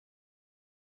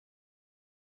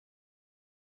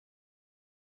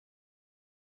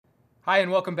Hi,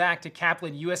 and welcome back to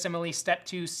Kaplan USMLE Step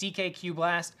 2 CK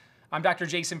Qblast. I'm Dr.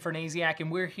 Jason Fernasiak,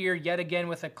 and we're here yet again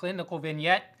with a clinical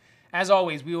vignette. As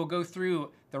always, we will go through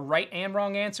the right and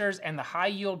wrong answers and the high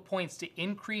yield points to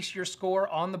increase your score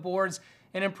on the boards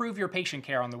and improve your patient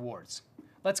care on the wards.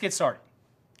 Let's get started.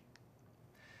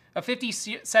 A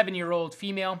 57-year-old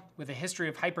female with a history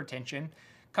of hypertension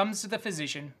comes to the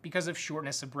physician because of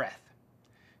shortness of breath.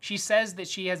 She says that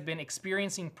she has been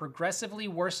experiencing progressively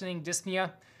worsening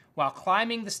dyspnea while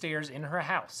climbing the stairs in her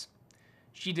house.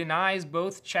 She denies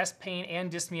both chest pain and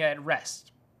dyspnea at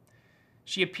rest.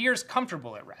 She appears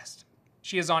comfortable at rest.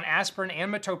 She is on aspirin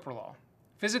and metoprolol.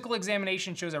 Physical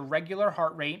examination shows a regular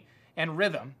heart rate and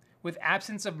rhythm with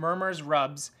absence of murmurs,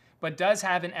 rubs, but does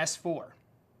have an S4.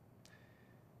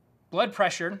 Blood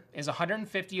pressure is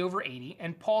 150/80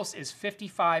 and pulse is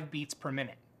 55 beats per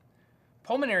minute.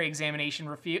 Pulmonary examination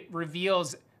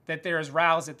reveals that there is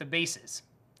RALs at the bases.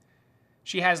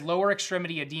 She has lower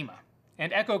extremity edema,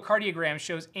 and echocardiogram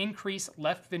shows increased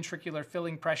left ventricular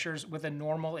filling pressures with a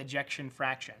normal ejection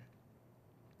fraction.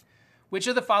 Which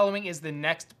of the following is the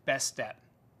next best step?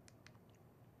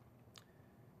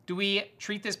 Do we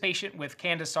treat this patient with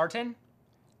candesartan,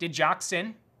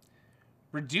 digoxin,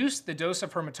 reduce the dose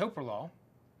of her metoprolol,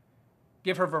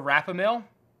 give her verapamil,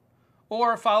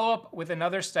 or follow up with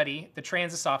another study, the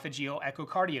transesophageal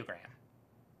echocardiogram?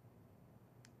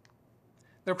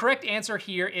 The correct answer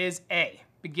here is A,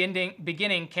 beginning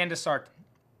candesartan.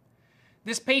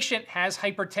 This patient has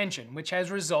hypertension, which has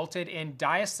resulted in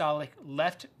diastolic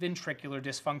left ventricular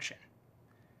dysfunction.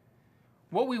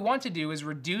 What we want to do is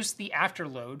reduce the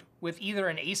afterload with either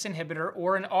an ACE inhibitor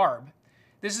or an ARB.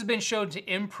 This has been shown to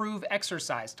improve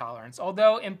exercise tolerance,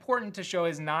 although important to show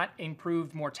has not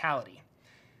improved mortality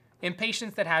in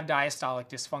patients that have diastolic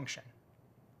dysfunction.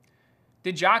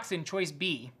 Digoxin, choice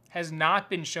B, has not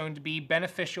been shown to be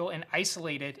beneficial in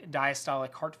isolated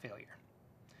diastolic heart failure.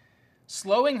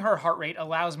 Slowing her heart rate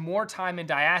allows more time in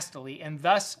diastole and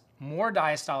thus more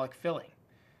diastolic filling.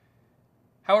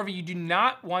 However, you do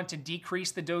not want to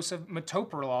decrease the dose of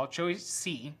metoprolol, choice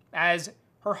C, as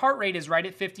her heart rate is right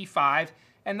at 55,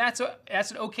 and that's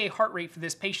an okay heart rate for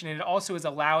this patient, and it also is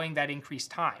allowing that increased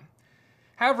time.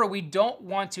 However, we don't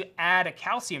want to add a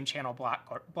calcium channel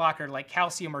blocker like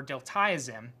calcium or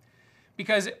diltiazem,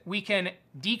 because we can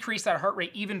decrease that heart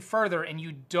rate even further, and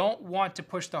you don't want to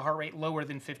push the heart rate lower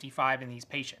than 55 in these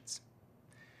patients.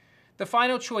 The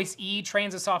final choice, E,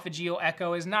 transesophageal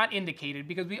echo, is not indicated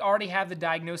because we already have the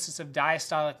diagnosis of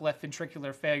diastolic left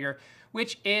ventricular failure,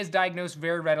 which is diagnosed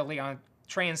very readily on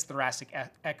transthoracic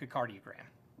echocardiogram.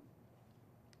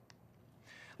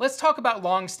 Let's talk about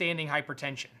long-standing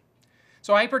hypertension.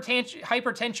 So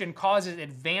hypertension causes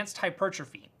advanced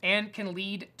hypertrophy and can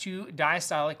lead to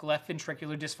diastolic left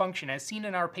ventricular dysfunction, as seen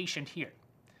in our patient here.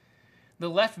 The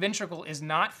left ventricle is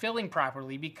not filling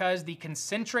properly because the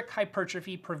concentric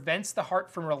hypertrophy prevents the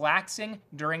heart from relaxing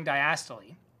during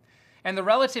diastole, and the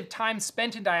relative time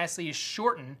spent in diastole is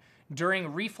shortened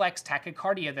during reflex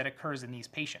tachycardia that occurs in these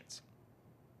patients.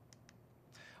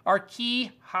 Our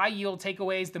key high-yield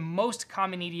takeaways: the most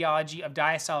common etiology of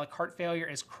diastolic heart failure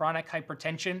is chronic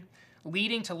hypertension,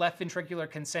 leading to left ventricular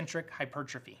concentric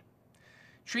hypertrophy.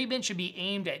 Treatment should be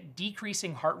aimed at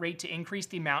decreasing heart rate to increase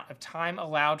the amount of time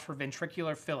allowed for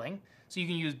ventricular filling, so you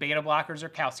can use beta blockers or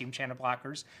calcium channel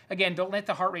blockers. Again, don't let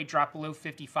the heart rate drop below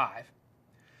 55.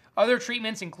 Other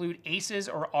treatments include ACEs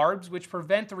or ARBs, which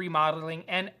prevent the remodeling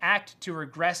and act to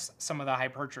regress some of the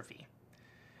hypertrophy.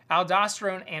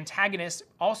 Aldosterone antagonists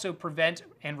also prevent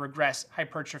and regress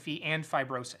hypertrophy and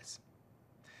fibrosis.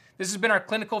 This has been our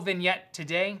clinical vignette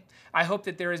today. I hope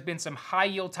that there has been some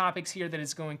high-yield topics here that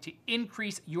is going to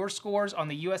increase your scores on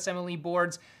the USMLE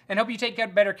boards and help you take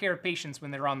better care of patients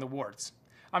when they're on the wards.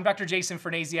 I'm Dr. Jason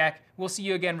Fernasiak. We'll see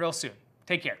you again real soon.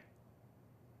 Take care.